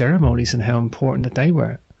rites and the ceremonies and how important that they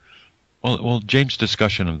were. Well, James'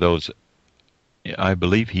 discussion of those, I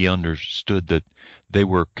believe he understood that they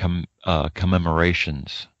were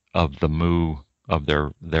commemorations of the Mu, of their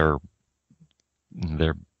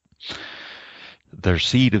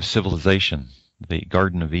seed of civilization, the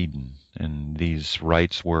Garden of Eden, and these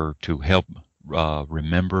rites were to help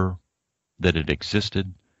remember that it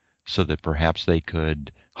existed, so that perhaps they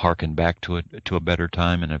could hearken back to it to a better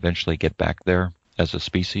time and eventually get back there as a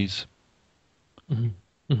species. Mm-hmm.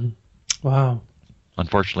 Mm-hmm. Wow.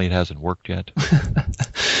 Unfortunately, it hasn't worked yet.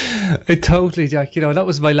 Totally, Jack. You know, that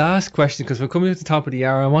was my last question because we're coming to the top of the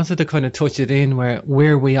hour. I wanted to kind of touch it in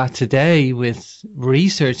where we are today with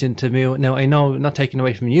research into Mu. Now, I know, not taking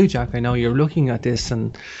away from you, Jack, I know you're looking at this,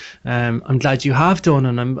 and I'm glad you have done,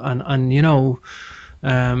 and you know,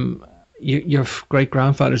 your great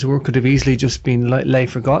grandfather's work could have easily just been lay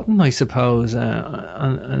forgotten, I suppose,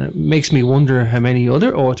 and it makes me wonder how many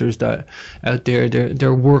other authors that out there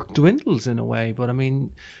their work dwindles in a way. But I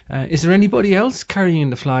mean, is there anybody else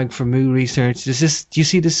carrying the flag for Mu research? Do you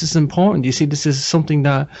see this as important? Do you see this as something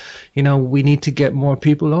that, you know, we need to get more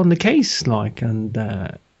people on the case, like, and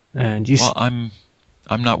you? Well, I'm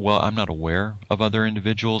not aware of other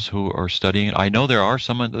individuals who are studying it. I know there are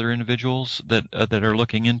some other individuals that are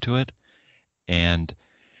looking into it. And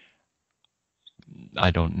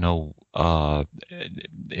I don't know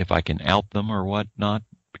if I can out them or whatnot,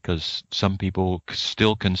 because some people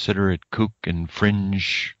still consider it kook and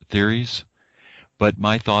fringe theories. But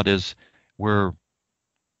my thought is we're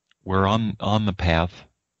on the path,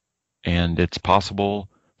 and it's possible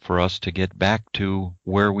for us to get back to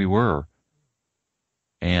where we were.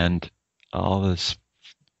 And all this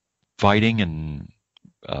fighting and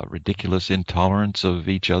ridiculous intolerance of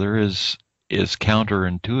each other is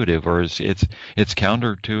counterintuitive, or it's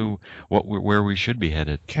counter to where we should be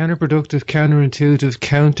headed. Counterproductive, counterintuitive,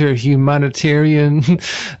 counter-humanitarian.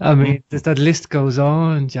 I mean, that list goes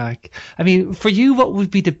on, Jack. I mean, for you, what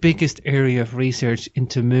would be the biggest area of research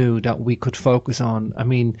into Mu that we could focus on? I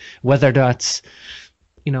mean, whether that's,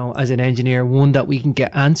 you know, as an engineer, one that we can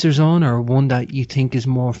get answers on, or one that you think is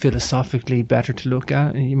more philosophically better to look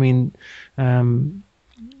at. I mean,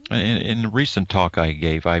 in the recent talk I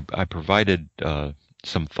gave, I provided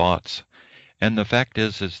some thoughts, and the fact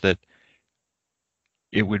is that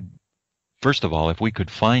it would, first of all, if we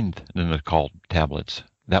could find the Naqal tablets,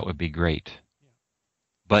 that would be great.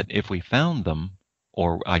 But if we found them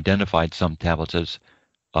or identified some tablets as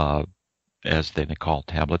the Naqal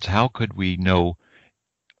tablets, how could we know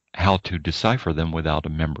how to decipher them without a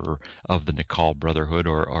member of the Naqal Brotherhood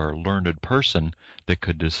or a learned person that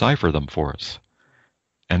could decipher them for us?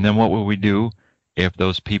 And then what would we do if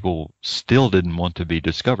those people still didn't want to be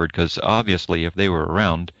discovered? Because obviously if they were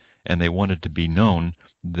around and they wanted to be known,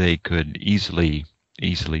 they could easily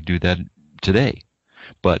do that today.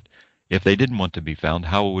 But if they didn't want to be found,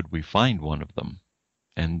 how would we find one of them?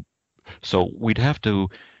 And so we'd have to,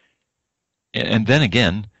 and then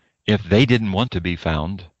again, if they didn't want to be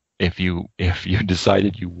found, if you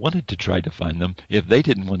decided you wanted to try to find them, if they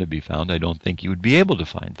didn't want to be found, I don't think you would be able to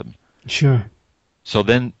find them. Sure. So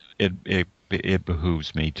then it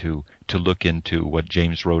behooves me to look into what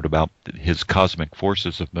James wrote about his cosmic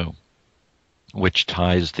forces of Mu, which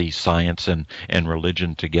ties the science and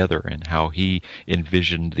religion together, and how he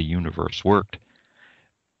envisioned the universe worked.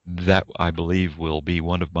 That, I believe, will be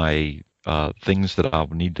one of my things that I'll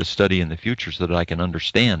need to study in the future, so that I can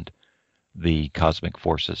understand the cosmic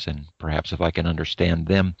forces, and perhaps if I can understand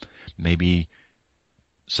them, maybe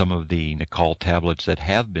some of the Naqal tablets that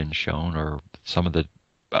have been shown, or some of the,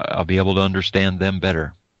 I'll be able to understand them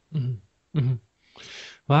better. Mm-hmm. Mhm.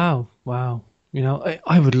 Wow, wow.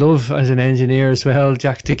 I would love as an engineer as well,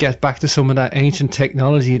 Jack, to get back to some of that ancient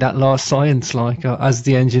technology, that lost science. Like as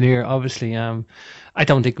the engineer, obviously, I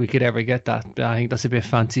don't think we could ever get that. I think that's a bit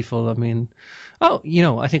fanciful. I mean, oh,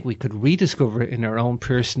 I think we could rediscover it in our own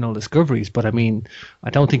personal discoveries. But I mean,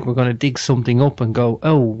 I don't think we're going to dig something up and go,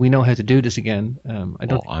 oh, we know how to do this again. I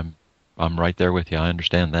don't. Well, I'm right there with you. I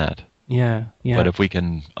understand that. Yeah, But yeah. if we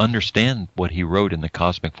can understand what he wrote in the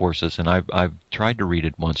Cosmic Forces, and I've tried to read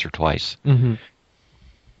it once or twice, Hmm.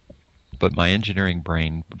 but my engineering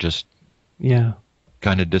brain just Yeah.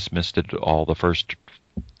 kind of dismissed it all the first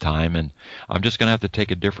time, and I'm just going to have to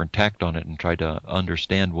take a different tact on it and try to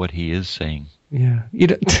understand what he is saying. Yeah,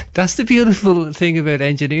 that's the beautiful thing about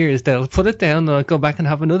engineers. They'll put it down, they'll go back and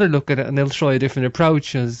have another look at it, and they'll try a different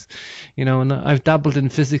approach. And I've dabbled in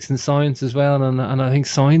physics and science as well, and I think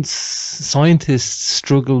scientists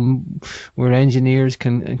struggle where engineers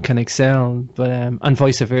can excel, but and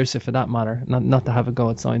vice versa for that matter. Not to have a go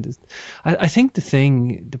at scientists. I think the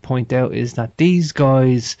thing to point out is that these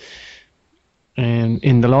guys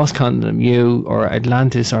in the Lost Continent Mu or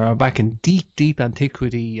Atlantis or back in deep, deep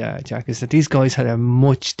antiquity, Jack, is that these guys had a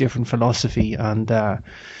much different philosophy, and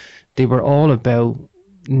they were all about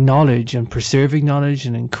knowledge and preserving knowledge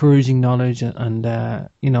and encouraging knowledge. And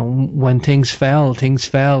when things fell,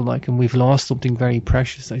 like, and we've lost something very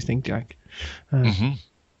precious, I think, Jack. Hmm.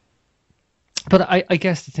 But I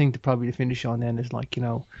guess the thing to probably finish on then is like,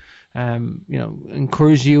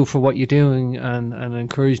 encourage you for what you're doing and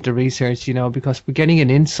encourage the research, because we're getting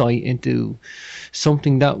an insight into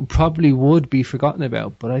something that probably would be forgotten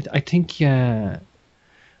about. But I think, I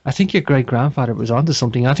think your great grandfather was onto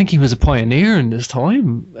something. I think he was a pioneer in this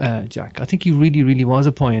time, Jack. I think he really, really was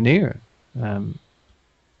a pioneer. Um,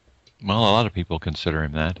 Well, a lot of people consider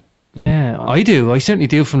him that. yeah, I do. I certainly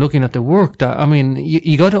do from looking at the work that, I mean,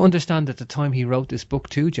 you got to understand at the time he wrote this book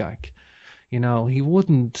too, Jack. He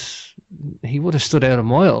would have stood out a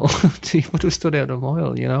mile. He would have stood out a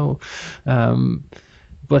mile. Um,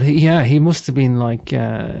 but he must have been like,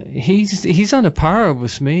 he's on a par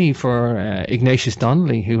with me for Ignatius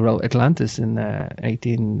Donnelly, who wrote Atlantis in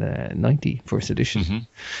 1890, first edition.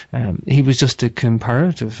 Hmm. He was just a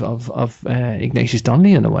comparative of Ignatius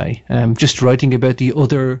Donnelly in a way, just writing about the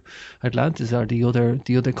other Atlantis or the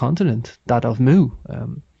other continent, that of Mu.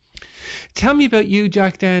 Tell me about you,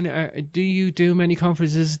 Jack. Then, do you do many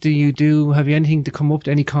conferences? Have you anything to come up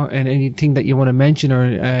to anything that you want to mention,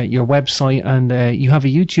 or your website, and you have a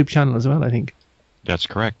YouTube channel as well, I think. That's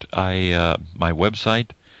correct. My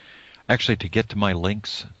website, actually, to get to my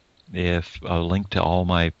links, if a link to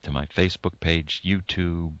my Facebook page,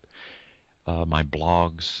 YouTube, my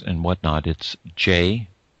blogs and whatnot, it's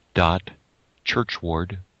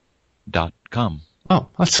j.churchward.com. Oh,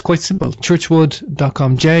 that's quite simple.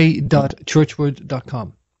 Churchwood.com.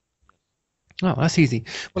 j.churchwood.com. Oh, that's easy.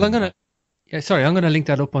 Well, I'm gonna link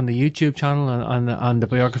that up on the YouTube channel and on the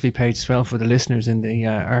biography page as well for the listeners in the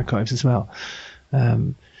archives as well.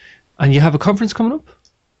 And you have a conference coming up?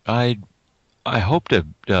 I hope to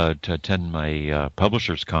attend my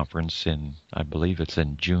publishers conference I believe it's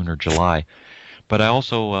in June or July, but I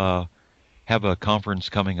also have a conference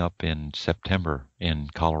coming up in September in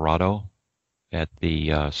Colorado at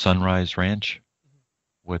the Sunrise Ranch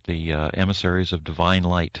with the emissaries of Divine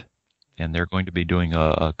Light, and they're going to be doing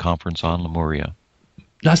a conference on Lemuria.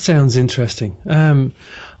 That sounds interesting.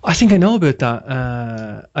 I think I know about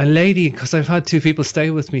that. A lady, because I've had two people stay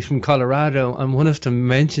with me from Colorado, and one of them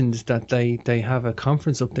mentioned that they have a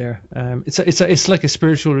conference up there. It's like a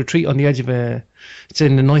spiritual retreat on the edge of it's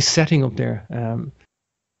in a nice setting up there.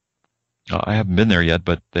 I haven't been there yet,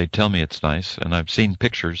 but they tell me it's nice, and I've seen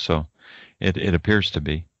pictures, so it appears to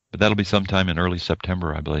be. But that'll be sometime in early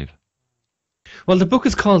September, I believe. Well, the book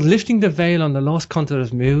is called Lifting the Veil on the Lost Continent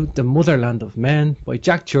of Mu, The Motherland of Men by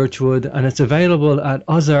Jack Churchwood, and it's available at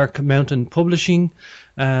Ozark Mountain Publishing.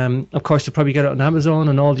 Of course, you'll probably get it on Amazon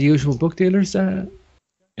and all the usual book dealers. And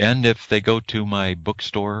if they go to my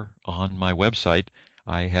bookstore on my website,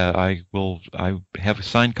 I have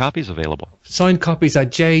signed copies available. Signed copies at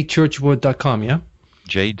jchurchwood.com, yeah?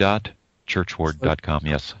 j.churchward.com,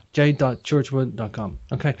 yes. j.churchwood.com.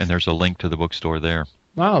 Okay. And there's a link to the bookstore there.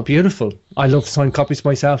 Wow, beautiful. I love signed copies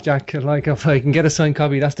myself, Jack. Like, if I can get a signed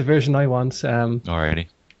copy, that's the version I want. Alrighty.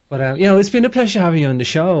 But, it's been a pleasure having you on the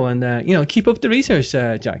show. And, keep up the research,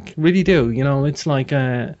 Jack. Really do. It's like,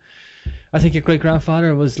 I think your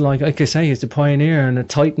great-grandfather was, like I say, he's a pioneer and a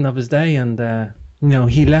titan of his day. And,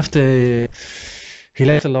 he left a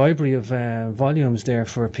library of volumes there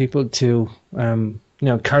for people to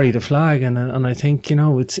carry the flag, and I think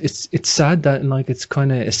it's sad that like it's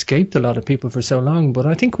kind of escaped a lot of people for so long. But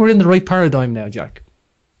I think we're in the right paradigm now, Jack.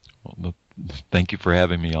 Well, thank you for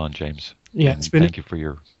having me on, James. Yeah, and thank you for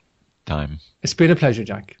your time. It's been a pleasure,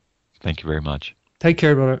 Jack. Thank you very much. Take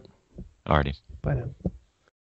care, brother. Alrighty. Bye now.